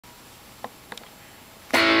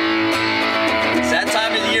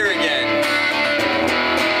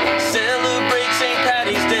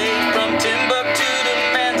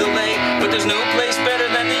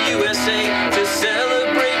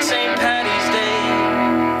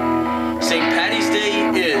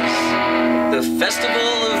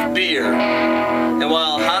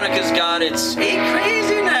it's 8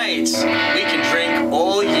 crazy nights. We can drink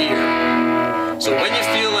all year. So when you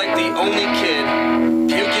feel like the only kid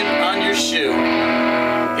puking on your shoe,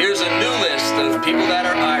 here's a new list of people that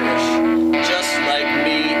are Irish, just like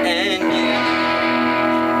me and you.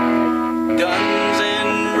 Guns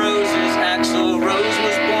N' Roses, Axl Rose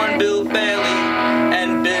was born Bill Bailey,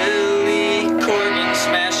 and Billy Corgan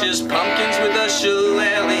smashes pumpkins with a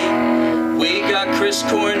shillelagh. We got Chris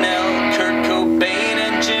Cornell, Kurt Cobain,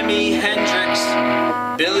 and Jimi Hendrix,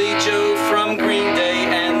 Billie Joe from Green Day,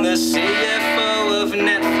 and the CFO of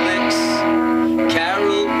Netflix,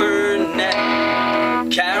 Carroll,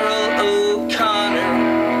 Burnett, Carroll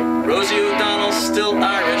O'Connor, Rosie O'Donnell still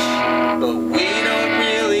Irish, but we don't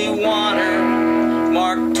really want her.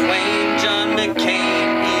 Mark Twain, John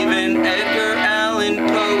McCain, even Edgar Allan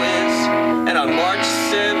Poe is. And on March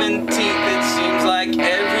 17th it seems like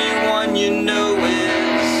everyone you know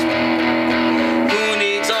is. Who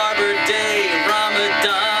needs Arbor Day,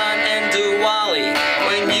 Ramadan, and Diwali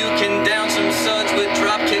when you can down some suds with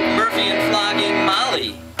Dropkick Murphy and Flogging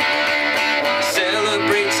Molly?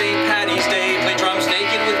 Celebrate St. Paddy's Day, play drums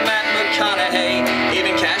naked with Matt McConaughey,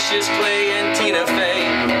 even Cassius Clay and Tina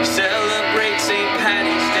Fey. Celebrate St.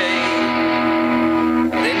 Paddy's Day.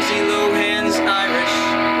 Lindsay Lohan's Irish,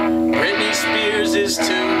 Britney Spears is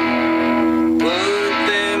too. Put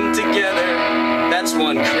them together, that's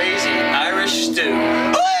one crazy Irish stew.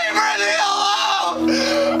 Leave Britney alone!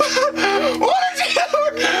 What did you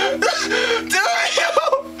do to you?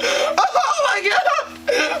 Oh my God!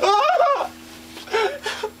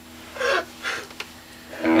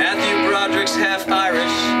 Matthew Broderick's half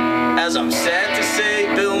Irish, as I'm sad to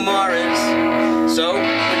say Bill Maher is. So,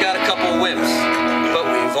 we got a couple wimps, but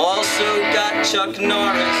we've also got Chuck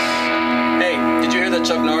Norris. Hey, did you hear that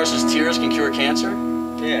Chuck Norris's tears can cure cancer?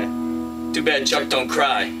 Yeah. Too bad Chuck don't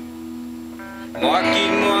cry. Marky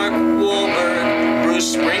Mark Wahlberg,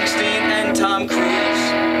 Bruce Springsteen, and Tom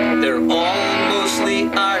Cruise. They're all mostly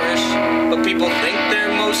Irish, but people think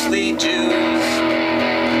they're mostly Jews.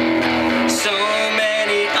 So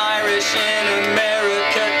many Irish in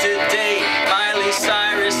America today. Miley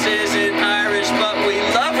Cyrus isn't Irish, but we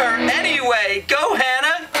love her anyway. Go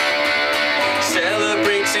Hannah!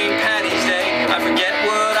 Celebrate St. Paddy's Day. I forget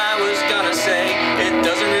what I was gonna say. It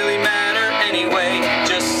doesn't really matter anyway.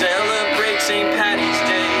 Just celebrate St. Paddy's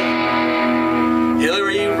Day.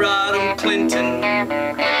 Hillary Rodham Clinton,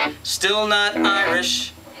 still not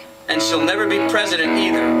Irish, and she'll never be president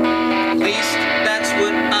either. At least that's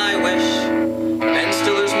what I wish. Ben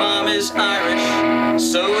Stiller's mom is Irish,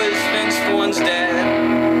 so is Vince Vaughn's dad.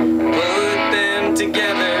 Put them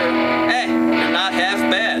together, they're not half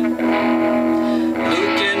bad.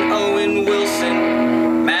 Luke and Owen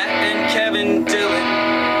Wilson, Matt and Kevin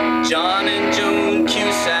Dillon, John and Joan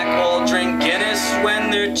Cusack all drink Guinness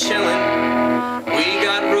when they're chillin'. We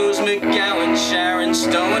got Rose McGowan, Sharon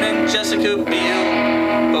Stone, and Jessica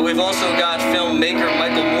Biel. But we've also got filmmaker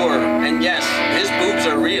Michael Moore, and yes, his boobs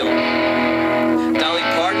are real. Dolly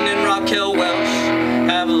Parton and Raquel Welch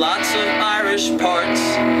have lots of Irish parts,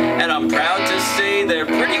 and I'm proud to say they're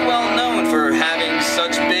pretty well known for having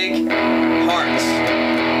such big hearts.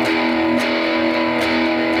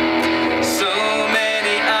 So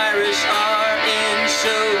many Irish are in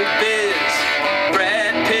showbiz.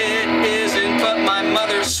 Brad Pitt isn't, but my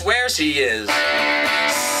mother swears he is.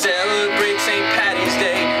 Celebrate St. Paddy's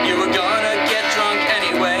Day. You were gonna get drunk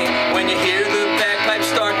anyway when you hear the bagpipes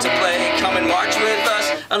start to play. Come and march with us,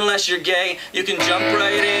 unless you're gay. You can jump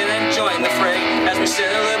right in and join the fray as we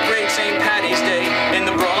celebrate St. Paddy's Day in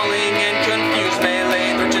the brawling and confused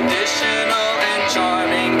melee, the traditional and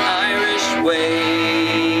charming Irish way.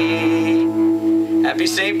 Happy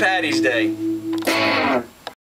St. Paddy's Day.